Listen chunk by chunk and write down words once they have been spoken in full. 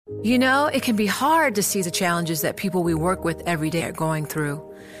You know, it can be hard to see the challenges that people we work with every day are going through.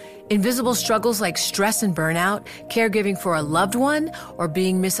 Invisible struggles like stress and burnout, caregiving for a loved one, or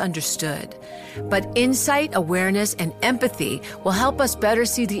being misunderstood. But insight, awareness, and empathy will help us better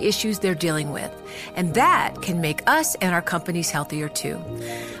see the issues they're dealing with. And that can make us and our companies healthier too.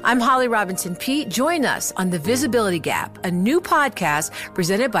 I'm Holly Robinson Peete. Join us on The Visibility Gap, a new podcast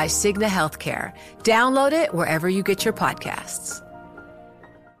presented by Cigna Healthcare. Download it wherever you get your podcasts.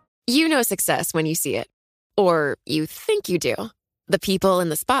 You know success when you see it. Or you think you do. The people in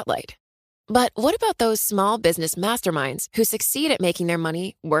the spotlight. But what about those small business masterminds who succeed at making their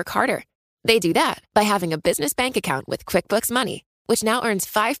money work harder? They do that by having a business bank account with QuickBooks Money, which now earns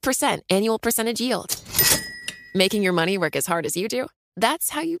 5% annual percentage yield. Making your money work as hard as you do?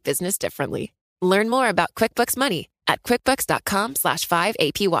 That's how you business differently. Learn more about QuickBooks Money at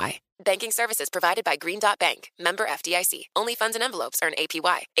quickbooks.com/5APY. Banking services provided by Green Dot Bank. Member FDIC. Only funds and envelopes earn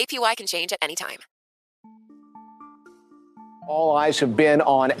APY. APY can change at any time. All eyes have been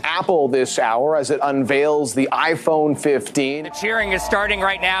on Apple this hour as it unveils the iPhone 15. The cheering is starting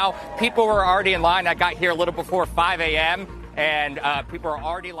right now. People were already in line. I got here a little before 5 a.m., and people are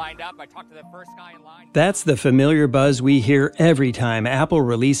already lined up. I talked to the first guy in line. That's the familiar buzz we hear every time Apple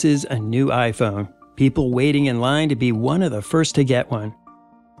releases a new iPhone. People waiting in line to be one of the first to get one.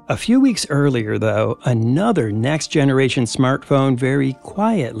 A few weeks earlier, though, another next-generation smartphone very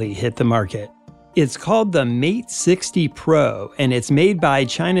quietly hit the market. It's called the Mate 60 Pro, and it's made by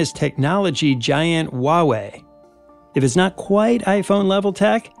China's technology giant Huawei. If it's not quite iPhone-level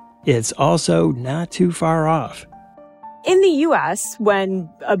tech, it's also not too far off. In the US, when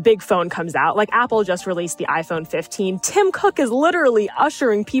a big phone comes out, like Apple just released the iPhone 15, Tim Cook is literally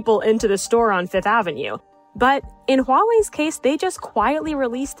ushering people into the store on Fifth Avenue. But in Huawei's case, they just quietly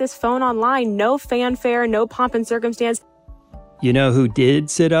released this phone online, no fanfare, no pomp and circumstance. You know who did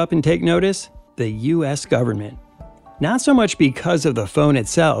sit up and take notice? The U.S. government. Not so much because of the phone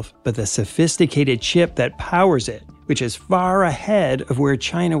itself, but the sophisticated chip that powers it, which is far ahead of where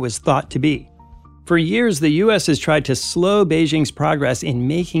China was thought to be. For years, the U.S. has tried to slow Beijing's progress in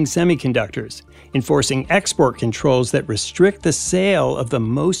making semiconductors, enforcing export controls that restrict the sale of the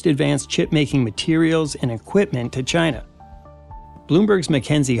most advanced chip-making materials and equipment to China. Bloomberg's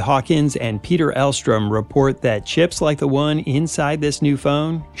Mackenzie Hawkins and Peter Elstrom report that chips like the one inside this new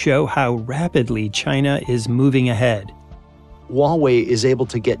phone show how rapidly China is moving ahead. Huawei is able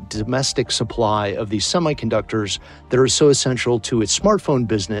to get domestic supply of these semiconductors that are so essential to its smartphone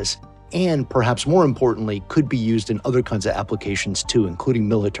business and, perhaps more importantly, could be used in other kinds of applications too, including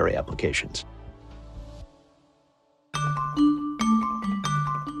military applications.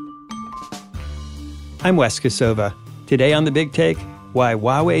 I'm Wes Kosova. Today on The Big Take, why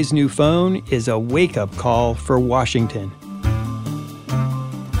Huawei's new phone is a wake-up call for Washington.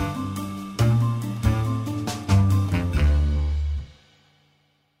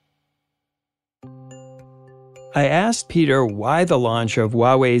 I asked Peter why the launch of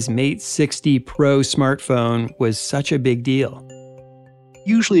Huawei's Mate 60 Pro smartphone was such a big deal.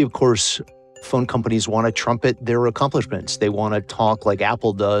 Usually, of course, phone companies want to trumpet their accomplishments. They want to talk like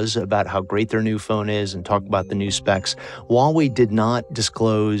Apple does about how great their new phone is and talk about the new specs. Huawei did not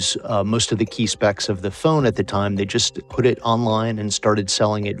disclose most of the key specs of the phone at the time. They just put it online and started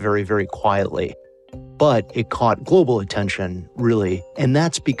selling it very, very quietly. But it caught global attention, really, and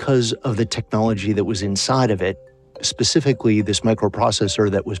that's because of the technology that was inside of it. Specifically, this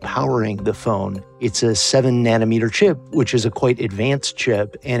microprocessor that was powering the phone. It's a 7-nanometer chip, which is a quite advanced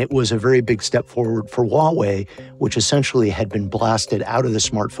chip, and it was a very big step forward for Huawei, which essentially had been blasted out of the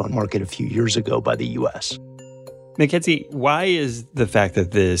smartphone market a few years ago by the U.S. Mackenzie, why is the fact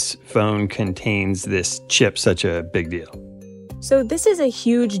that this phone contains this chip such a big deal? So this is a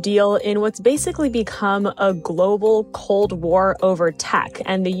huge deal in what's basically become a global Cold War over tech,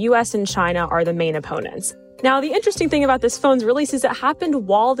 and the U.S. and China are the main opponents. Now, the interesting thing about this phone's release is it happened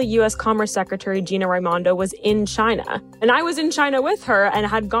while the U.S. Commerce Secretary Gina Raimondo was in China. And I was in China with her and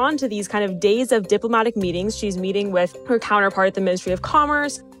had gone to these kind of days of diplomatic meetings. She's meeting with her counterpart at the Ministry of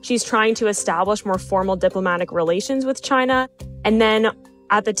Commerce. She's trying to establish more formal diplomatic relations with China. And then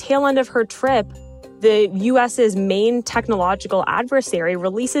at the tail end of her trip, the U.S.'s main technological adversary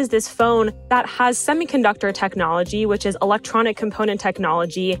releases this phone that has semiconductor technology, which is electronic component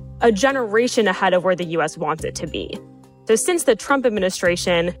technology, a generation ahead of where the U.S. wants it to be. So since the Trump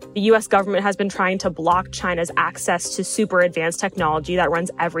administration, the U.S. government has been trying to block China's access to super advanced technology that runs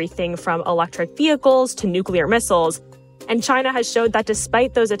everything from electric vehicles to nuclear missiles. And China has showed that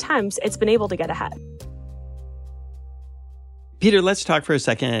despite those attempts, it's been able to get ahead. Peter, let's talk for a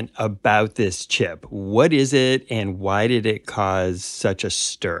second about this chip. What is it and why did it cause such a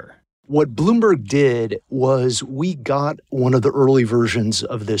stir? What Bloomberg did was we got one of the early versions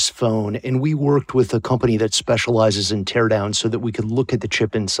of this phone, and we worked with a company that specializes in teardowns so that we could look at the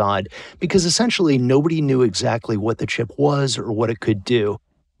chip inside, because essentially nobody knew exactly what the chip was or what it could do.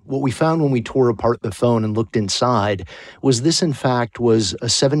 What we found when we tore apart the phone and looked inside was this, in fact, was a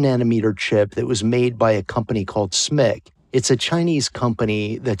 7-nanometer chip that was made by a company called SMIC. It's a Chinese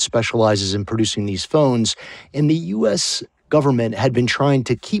company that specializes in producing these phones, and the U.S. government had been trying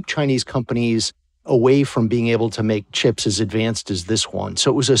to keep Chinese companies away from being able to make chips as advanced as this one. So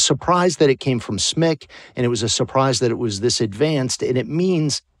it was a surprise that it came from SMIC, and it was a surprise that it was this advanced, and it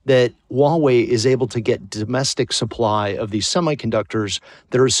means that Huawei is able to get domestic supply of these semiconductors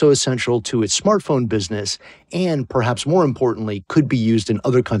that are so essential to its smartphone business, and perhaps more importantly, could be used in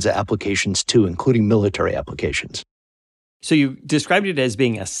other kinds of applications too, including military applications. So you described it as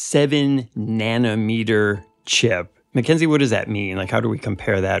being a 7-nanometer chip. Mackenzie, what does that mean? Like, how do we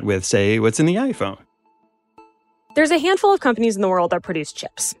compare that with, say, what's in the iPhone? There's a handful of companies in the world that produce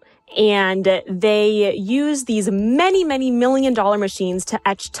chips, and they use these many, many million-dollar machines to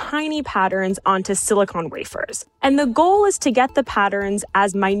etch tiny patterns onto silicon wafers. And the goal is to get the patterns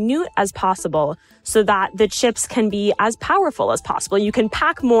as minute as possible so that the chips can be as powerful as possible. You can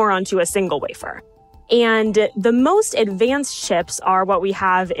pack more onto a single wafer. And the most advanced chips are what we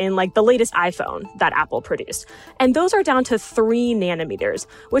have in like the latest iPhone that Apple produced. And those are down to 3 nanometers,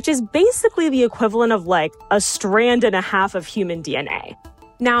 which is basically the equivalent of like a strand and a half of human DNA.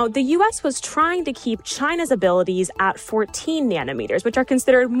 Now, the US was trying to keep China's abilities at 14 nanometers, which are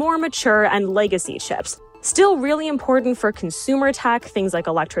considered more mature and legacy chips. Still really important for consumer tech, things like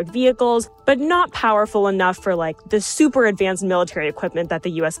electric vehicles, but not powerful enough for like the super advanced military equipment that the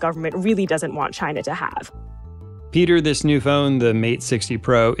US government really doesn't want China to have. Peter, this new phone, the Mate 60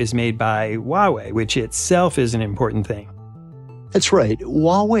 Pro, is made by Huawei, which itself is an important thing. That's right.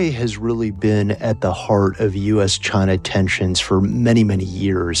 Huawei has really been at the heart of U.S.-China tensions for many, many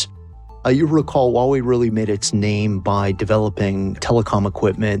years. You recall Huawei really made its name by developing telecom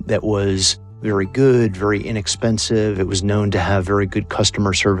equipment that was very good, very inexpensive. It was known to have very good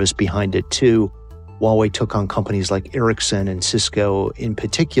customer service behind it, too. Huawei took on companies like Ericsson and Cisco in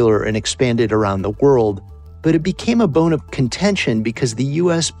particular and expanded around the world. But it became a bone of contention because the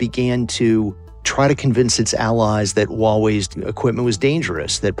U.S. began to try to convince its allies that Huawei's equipment was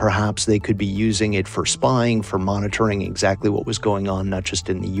dangerous, that perhaps they could be using it for spying, for monitoring exactly what was going on, not just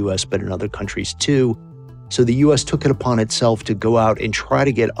in the U.S., but in other countries, too. So the U.S. took it upon itself to go out and try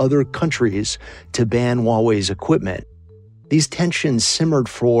to get other countries to ban Huawei's equipment. These tensions simmered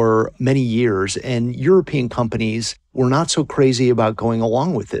for many years, and European companies were not so crazy about going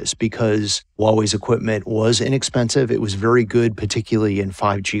along with this because Huawei's equipment was inexpensive. It was very good, particularly in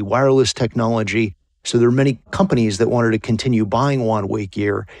 5G wireless technology. So there are many companies that wanted to continue buying Huawei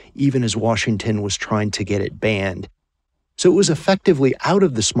gear, even as Washington was trying to get it banned. So it was effectively out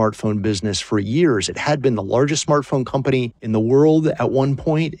of the smartphone business for years. It had been the largest smartphone company in the world at one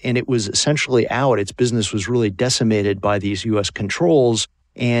point, and it was essentially out. Its business was really decimated by these U.S. controls.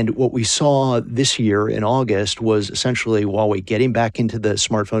 And what we saw this year in August was essentially Huawei getting back into the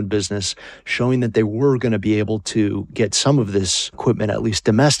smartphone business, showing that they were going to be able to get some of this equipment, at least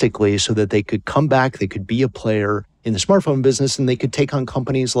domestically, so that they could come back, they could be a player in the smartphone business, and they could take on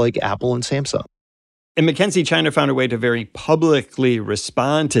companies like Apple and Samsung. And Mackenzie, China found a way to very publicly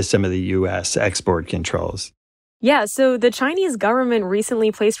respond to some of the U.S. export controls. Yeah, so the Chinese government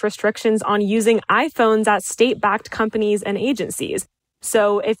recently placed restrictions on using iPhones at state-backed companies and agencies.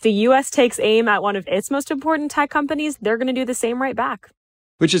 So if the U.S. takes aim at one of its most important tech companies, they're going to do the same right back.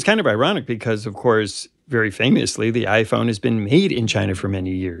 Which is kind of ironic because, of course, very famously, the iPhone has been made in China for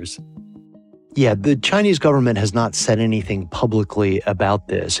many years. Yeah, the Chinese government has not said anything publicly about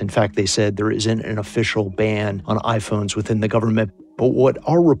this. In fact, they said there isn't an official ban on iPhones within the government. But what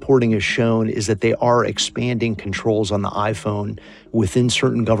our reporting has shown is that they are expanding controls on the iPhone within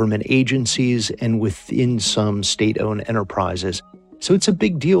certain government agencies and within some state-owned enterprises. So it's a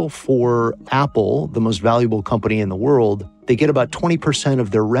big deal for Apple, the most valuable company in the world. They get about 20%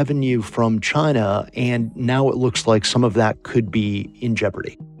 of their revenue from China, and now it looks like some of that could be in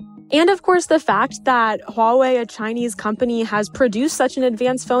jeopardy. And of course, the fact that Huawei, a Chinese company, has produced such an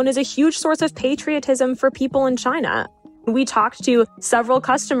advanced phone is a huge source of patriotism for people in China. We talked to several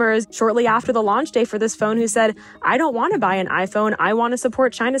customers shortly after the launch day for this phone who said, I don't want to buy an iPhone. I want to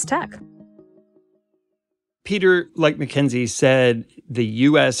support China's tech. Peter, like Mackenzie said, the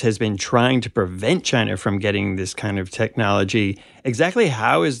U.S. has been trying to prevent China from getting this kind of technology. Exactly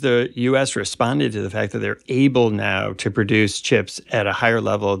how has the U.S. responded to the fact that they're able now to produce chips at a higher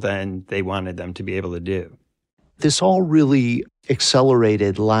level than they wanted them to be able to do? This all really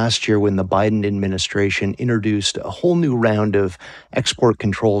accelerated last year when the Biden administration introduced a whole new round of export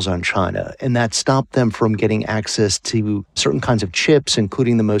controls on China, and that stopped them from getting access to certain kinds of chips,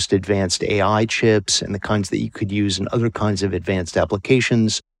 including the most advanced AI chips and the kinds that you could use in other kinds of advanced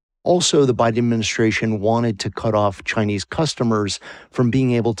applications. Also, the Biden administration wanted to cut off Chinese customers from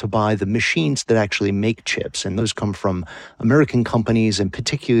being able to buy the machines that actually make chips. And those come from American companies, and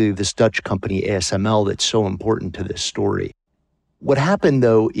particularly this Dutch company, ASML, that's so important to this story. What happened,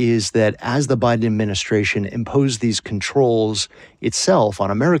 though, is that as the Biden administration imposed these controls itself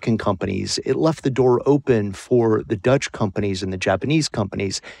on American companies, it left the door open for the Dutch companies and the Japanese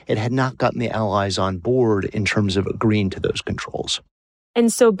companies. It had not gotten the allies on board in terms of agreeing to those controls. And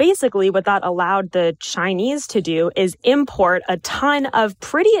so basically what that allowed the Chinese to do is import a ton of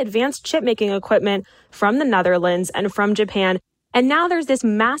pretty advanced chip-making equipment from the Netherlands and from Japan. And now there's this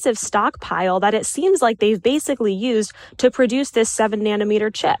massive stockpile that it seems like they've basically used to produce this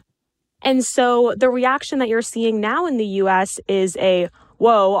 7-nanometer chip. And so the reaction that you're seeing now in the U.S. is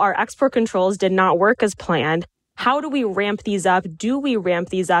whoa, our export controls did not work as planned. How do we ramp these up? Do we ramp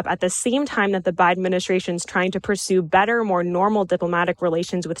these up at the same time that the Biden administration is trying to pursue better, more normal diplomatic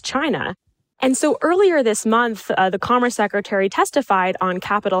relations with China? And so earlier this month, the Commerce Secretary testified on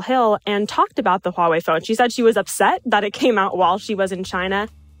Capitol Hill and talked about the Huawei phone. She said she was upset that it came out while she was in China,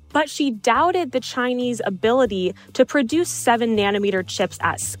 but she doubted the Chinese ability to produce 7-nanometer chips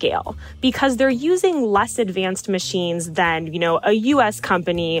at scale because they're using less advanced machines than, a U.S.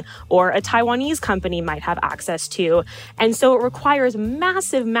 company or a Taiwanese company might have access to. And so it requires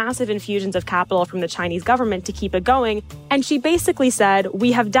massive, massive infusions of capital from the Chinese government to keep it going. And she basically said,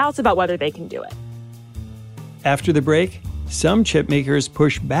 we have doubts about whether they can do it. After the break, some chip makers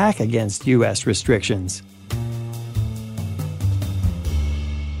push back against U.S. restrictions.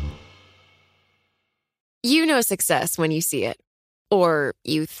 You know success when you see it. Or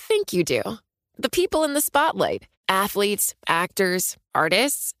you think you do. The people in the spotlight. Athletes, actors,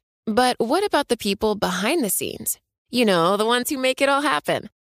 artists. But what about the people behind the scenes? You know, the ones who make it all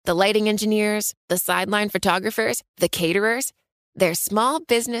happen. The lighting engineers, the sideline photographers, the caterers. They're small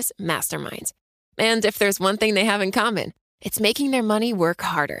business masterminds. And if there's one thing they have in common, it's making their money work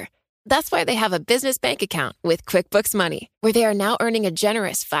harder. That's why they have a business bank account with QuickBooks Money, where they are now earning a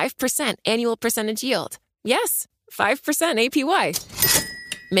generous 5% annual percentage yield. Yes, 5% APY.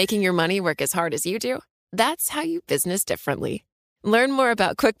 Making your money work as hard as you do? That's how you business differently. Learn more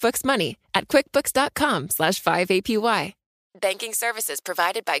about QuickBooks Money at quickbooks.com/5APY. Banking services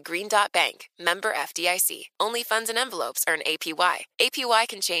provided by Green Dot Bank, member FDIC. Only funds and envelopes earn APY. APY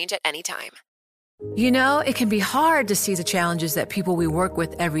can change at any time. You know, it can be hard to see the challenges that people we work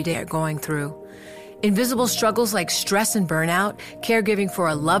with every day are going through. Invisible struggles like stress and burnout, caregiving for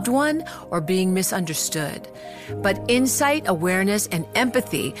a loved one, or being misunderstood. But insight, awareness, and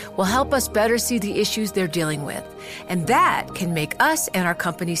empathy will help us better see the issues they're dealing with. And that can make us and our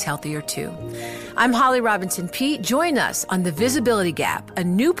companies healthier too. I'm Holly Robinson Peete. Join us on The Visibility Gap, a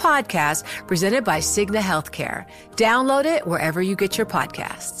new podcast presented by Cigna Healthcare. Download it wherever you get your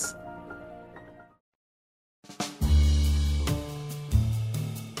podcasts.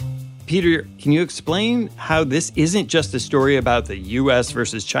 Peter, can you explain how this isn't just a story about the U.S.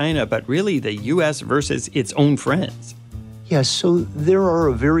 versus China, but really the U.S. versus its own friends? Yeah, so there are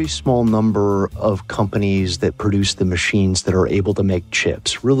a very small number of companies that produce the machines that are able to make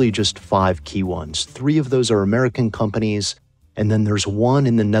chips, really just 5 key ones. 3 of those are American companies, and then there's one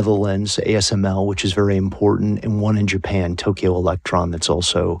in the Netherlands, ASML, which is very important, and one in Japan, Tokyo Electron, that's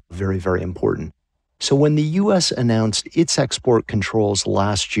also very, very important. So when the U.S. announced its export controls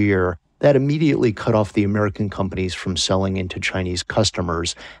last year, that immediately cut off the American companies from selling into Chinese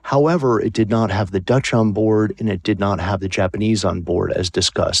customers. However, it did not have the Dutch on board, and it did not have the Japanese on board, as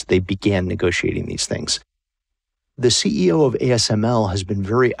discussed. They began negotiating these things. The CEO of ASML has been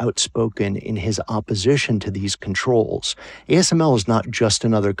very outspoken in his opposition to these controls. ASML is not just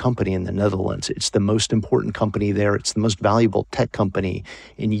another company in the Netherlands. It's the most important company there. It's the most valuable tech company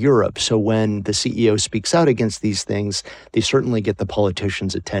in Europe. So when the CEO speaks out against these things, they certainly get the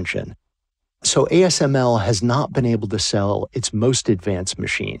politicians' attention. So ASML has not been able to sell its most advanced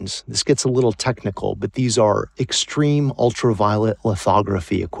machines. This gets a little technical, but these are extreme ultraviolet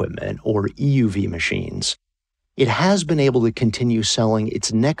lithography equipment, or EUV machines. It has been able to continue selling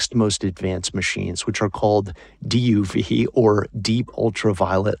its next most advanced machines, which are called DUV, or deep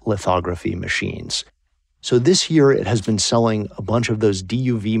ultraviolet lithography machines. So this year, it has been selling a bunch of those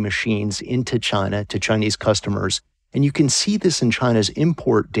DUV machines into China to Chinese customers. And you can see this in China's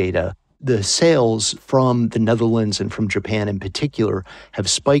import data. The sales from the Netherlands and from Japan in particular have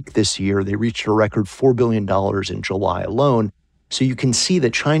spiked this year. They reached a record $4 billion in July alone. So you can see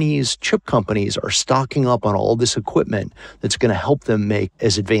that Chinese chip companies are stocking up on all this equipment that's going to help them make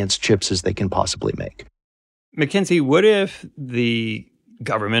as advanced chips as they can possibly make. Mackenzie, what if the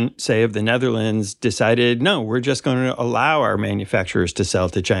government, say of the Netherlands, decided, no, we're just going to allow our manufacturers to sell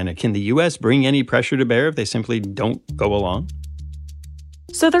to China? Can the U.S. bring any pressure to bear if they simply don't go along?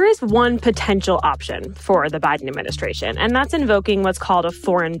 So there is one potential option for the Biden administration, and that's invoking what's called a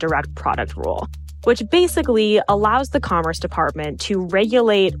foreign direct product rule, which basically allows the Commerce Department to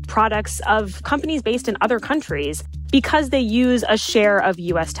regulate products of companies based in other countries because they use a share of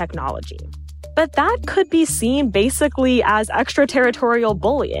U.S. technology. But that could be seen basically as extraterritorial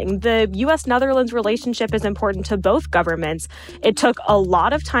bullying. The U.S.-Netherlands relationship is important to both governments. It took a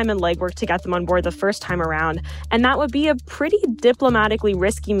lot of time and legwork to get them on board the first time around, and that would be a pretty diplomatically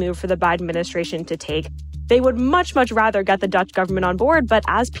risky move for the Biden administration to take. They would much, much rather get the Dutch government on board, but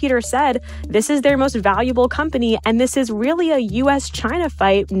as Peter said, this is their most valuable company, and this is really a U.S.-China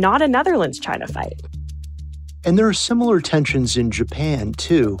fight, not a Netherlands-China fight. And there are similar tensions in Japan,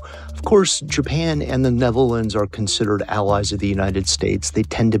 too. Of course, Japan and the Netherlands are considered allies of the United States. They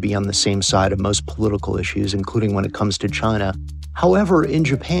tend to be on the same side of most political issues, including when it comes to China. However, in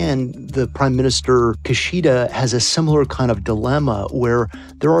Japan, the Prime Minister Kishida has a similar kind of dilemma where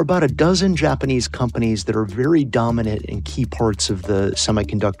there are about a dozen Japanese companies that are very dominant in key parts of the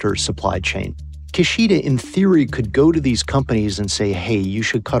semiconductor supply chain. Kishida, in theory, could go to these companies and say, hey, you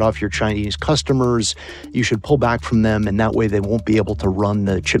should cut off your Chinese customers, you should pull back from them, and that way they won't be able to run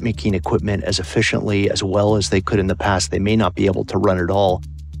the chip-making equipment as efficiently, as well as they could in the past. They may not be able to run it all.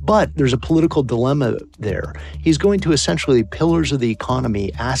 But there's a political dilemma there. He's going to essentially pillars of the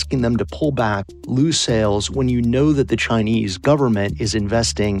economy, asking them to pull back, lose sales, when you know that the Chinese government is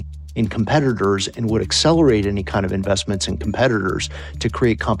investing in competitors and would accelerate any kind of investments in competitors to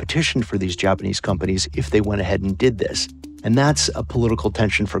create competition for these Japanese companies if they went ahead and did this. And that's a political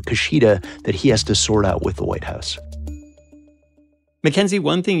tension for Kishida that he has to sort out with the White House. Mackenzie,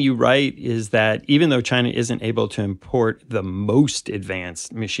 one thing you write is that even though China isn't able to import the most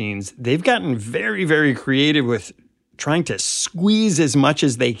advanced machines, they've gotten very, very creative with trying to squeeze as much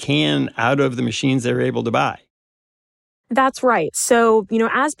as they can out of the machines they're able to buy. That's right. So,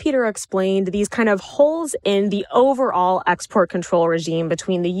 as Peter explained, these kind of holes in the overall export control regime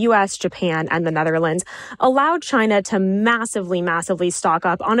between the U.S., Japan, and the Netherlands allowed China to massively, massively stock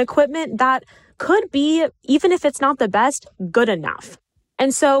up on equipment that could be, even if it's not the best, good enough.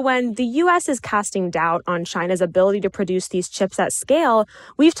 And so when the U.S. is casting doubt on China's ability to produce these chips at scale,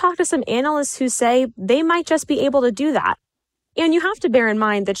 we've talked to some analysts who say they might just be able to do that. And you have to bear in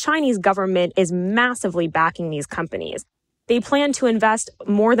mind the Chinese government is massively backing these companies. They plan to invest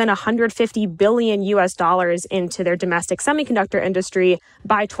more than $150 billion into their domestic semiconductor industry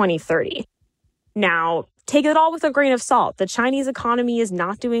by 2030. Now, take it all with a grain of salt. The Chinese economy is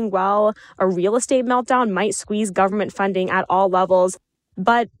not doing well. A real estate meltdown might squeeze government funding at all levels.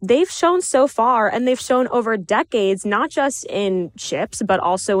 But they've shown so far, and they've shown over decades, not just in chips, but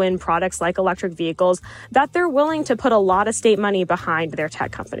also in products like electric vehicles, that they're willing to put a lot of state money behind their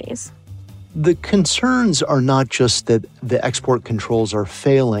tech companies. The concerns are not just that the export controls are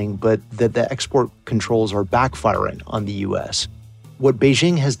failing, but that the export controls are backfiring on the U.S. What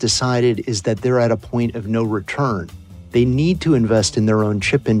Beijing has decided is that they're at a point of no return. They need to invest in their own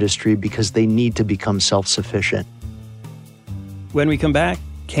chip industry because they need to become self-sufficient. When we come back,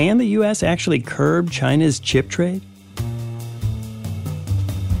 can the U.S. actually curb China's chip trade?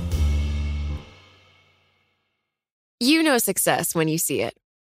 You know success when you see it.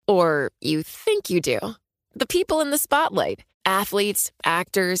 Or you think you do. The people in the spotlight, athletes,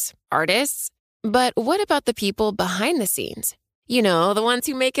 actors, artists. But what about the people behind the scenes? You know, the ones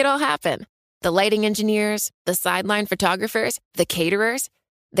who make it all happen. The lighting engineers, the sideline photographers, the caterers.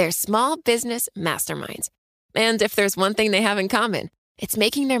 They're small business masterminds. And if there's one thing they have in common, it's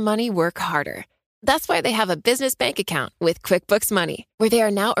making their money work harder. That's why they have a business bank account with QuickBooks Money, where they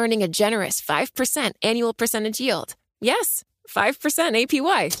are now earning a generous 5% annual percentage yield. Yes, 5%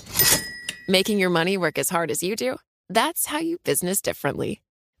 APY. Making your money work as hard as you do? That's how you business differently.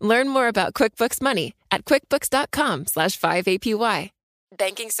 Learn more about QuickBooks Money at quickbooks.com/5APY.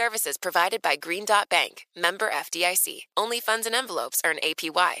 Banking services provided by Green Dot Bank. Member FDIC. Only funds and envelopes earn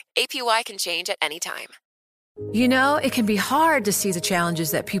APY. APY can change at any time. You know, it can be hard to see the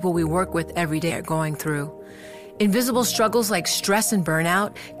challenges that people we work with every day are going through. Invisible struggles like stress and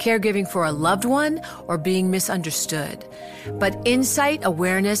burnout, caregiving for a loved one, or being misunderstood. But insight,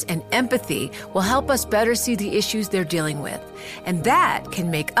 awareness, and empathy will help us better see the issues they're dealing with. And that can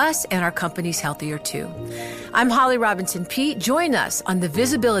make us and our companies healthier too. I'm Holly Robinson Peete. Join us on The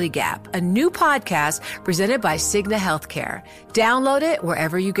Visibility Gap, a new podcast presented by Cigna Healthcare. Download it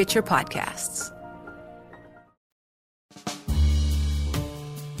wherever you get your podcasts.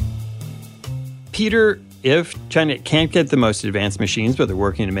 Peter, if China can't get the most advanced machines, but they're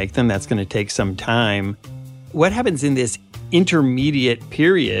working to make them, that's going to take some time. What happens in this intermediate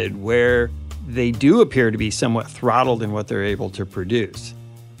period where they do appear to be somewhat throttled in what they're able to produce?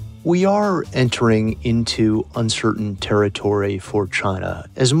 We are entering into uncertain territory for China.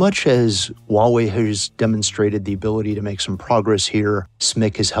 As much as Huawei has demonstrated the ability to make some progress here,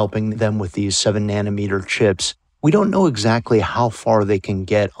 SMIC is helping them with these 7-nanometer chips, we don't know exactly how far they can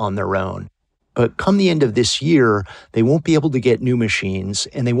get on their own. But come the end of this year, they won't be able to get new machines,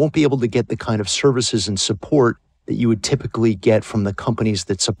 and they won't be able to get the kind of services and support that you would typically get from the companies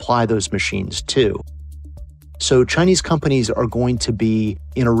that supply those machines too. So Chinese companies are going to be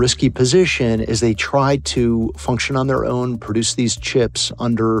in a risky position as they try to function on their own, produce these chips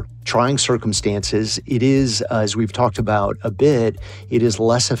under trying circumstances. It is, as we've talked about a bit, it is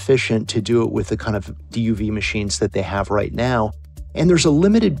less efficient to do it with the kind of DUV machines that they have right now. And there's a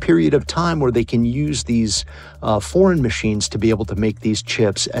limited period of time where they can use these foreign machines to be able to make these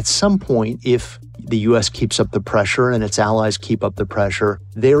chips. At some point, if the U.S. keeps up the pressure and its allies keep up the pressure,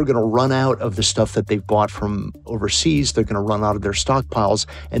 they're going to run out of the stuff that they've bought from overseas. They're going to run out of their stockpiles.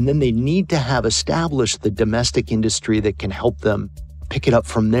 And then they need to have established the domestic industry that can help them pick it up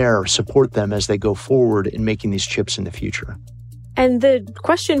from there, support them as they go forward in making these chips in the future. And the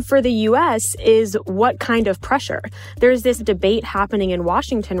question for the U.S. is what kind of pressure? There's this debate happening in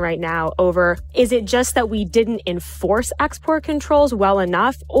Washington right now over, is it just that we didn't enforce export controls well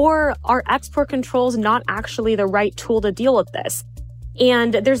enough, or are export controls not actually the right tool to deal with this?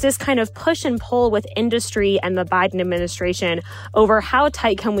 And there's this kind of push and pull with industry and the Biden administration over how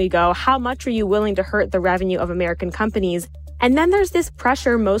tight can we go? How much are you willing to hurt the revenue of American companies? And then there's this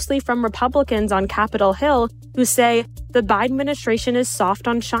pressure mostly from Republicans on Capitol Hill who say the Biden administration is soft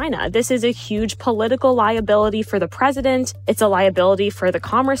on China. This is a huge political liability for the president. It's a liability for the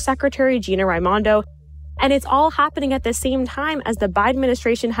Commerce Secretary, Gina Raimondo. And it's all happening at the same time as the Biden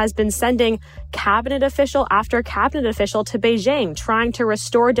administration has been sending cabinet official after cabinet official to Beijing, trying to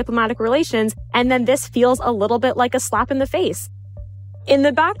restore diplomatic relations. And then this feels a little bit like a slap in the face. In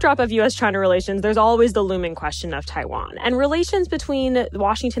the backdrop of U.S.-China relations, there's always the looming question of Taiwan. And relations between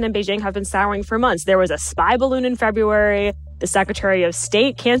Washington and Beijing have been souring for months. There was a spy balloon in February. The Secretary of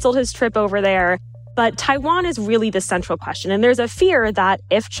State canceled his trip over there. But Taiwan is really the central question. And there's a fear that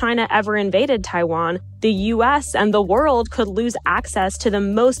if China ever invaded Taiwan, the U.S. and the world could lose access to the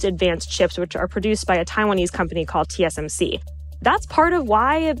most advanced chips, which are produced by a Taiwanese company called TSMC. That's part of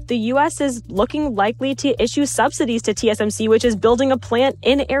why the U.S. is looking likely to issue subsidies to TSMC, which is building a plant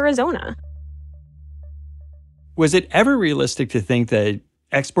in Arizona. Was it ever realistic to think that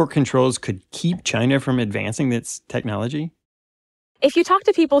export controls could keep China from advancing its technology? If you talk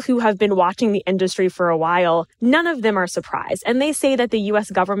to people who have been watching the industry for a while, none of them are surprised, and they say that the U.S.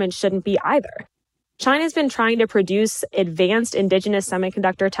 government shouldn't be either. China's been trying to produce advanced indigenous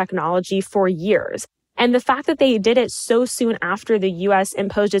semiconductor technology for years. And the fact that they did it so soon after the U.S.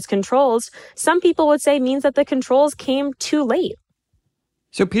 imposed its controls, some people would say means that the controls came too late.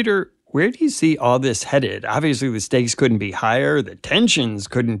 So, Peter, where do you see all this headed? Obviously, the stakes couldn't be higher. The tensions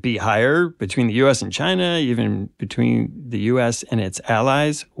couldn't be higher between the U.S. and China, even between the U.S. and its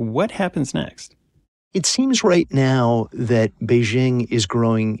allies. What happens next? It seems right now that Beijing is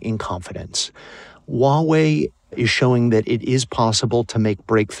growing in confidence. Huawei is showing that it is possible to make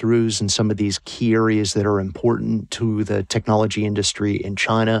breakthroughs in some of these key areas that are important to the technology industry in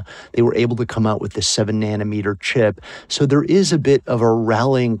China. They were able to come out with the 7-nanometer chip. So there is a bit of a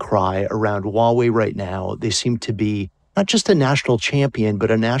rallying cry around Huawei right now. They seem to be not just a national champion,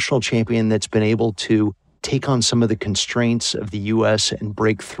 but a national champion that's been able to take on some of the constraints of the U.S. and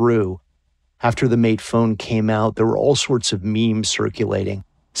break through. After the Mate phone came out, there were all sorts of memes circulating.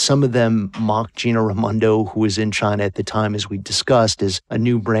 Some of them mocked Gina Raimondo, who was in China at the time, as we discussed, as a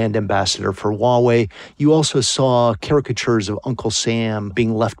new brand ambassador for Huawei. You also saw caricatures of Uncle Sam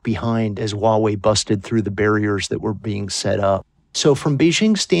being left behind as Huawei busted through the barriers that were being set up. So from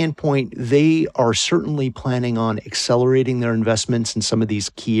Beijing's standpoint, they are certainly planning on accelerating their investments in some of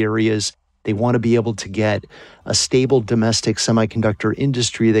these key areas. They want to be able to get a stable domestic semiconductor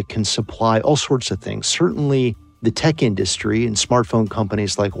industry that can supply all sorts of things. Certainly the tech industry and smartphone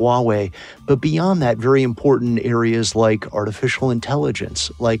companies like Huawei, but beyond that, very important areas like artificial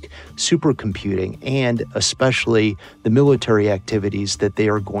intelligence, like supercomputing, and especially the military activities that they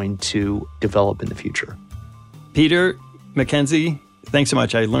are going to develop in the future. Peter, Mackenzie, thanks so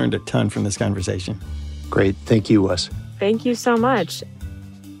much. I learned a ton from this conversation. Great. Thank you, Wes. Thank you so much.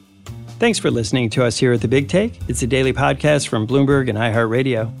 Thanks for listening to us here at The Big Take. It's a daily podcast from Bloomberg and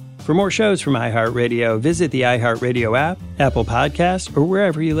iHeartRadio. For more shows from iHeartRadio, visit the iHeartRadio app, Apple Podcasts, or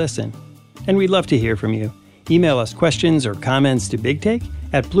wherever you listen. And we'd love to hear from you. Email us questions or comments to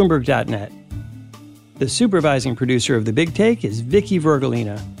bigtake@bloomberg.net. The supervising producer of The Big Take is Vicky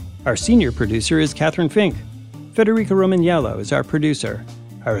Vergolina. Our senior producer is Catherine Fink. Federica Romagnello is our producer.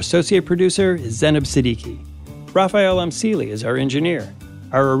 Our associate producer is Zenab Siddiqui. Raphael Amsili is our engineer.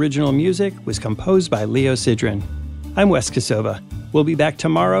 Our original music was composed by Leo Sidran. I'm Wes Kosova. We'll be back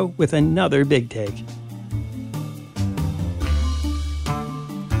tomorrow with another Big Take.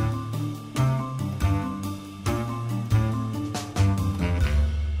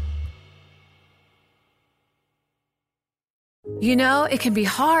 You know, it can be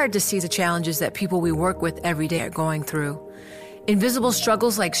hard to see the challenges that people we work with every day are going through. Invisible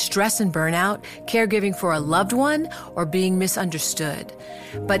struggles like stress and burnout, caregiving for a loved one, or being misunderstood.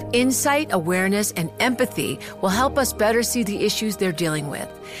 But insight, awareness, and empathy will help us better see the issues they're dealing with.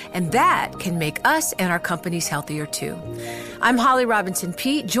 And that can make us and our companies healthier too. I'm Holly Robinson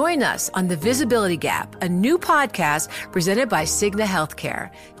Peete. Join us on The Visibility Gap, a new podcast presented by Cigna Healthcare.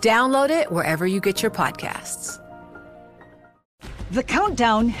 Download it wherever you get your podcasts. The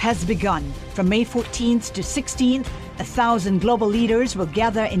countdown has begun. From May 14th to 16th, 1,000 global leaders will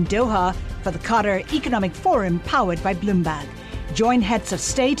gather in Doha for the Qatar Economic Forum powered by Bloomberg. Join heads of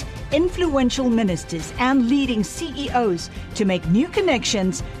state, influential ministers, and leading CEOs to make new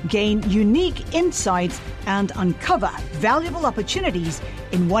connections, gain unique insights, and uncover valuable opportunities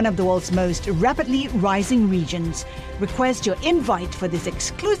in one of the world's most rapidly rising regions. Request your invite for this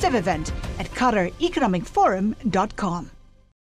exclusive event at QatarEconomicForum.com.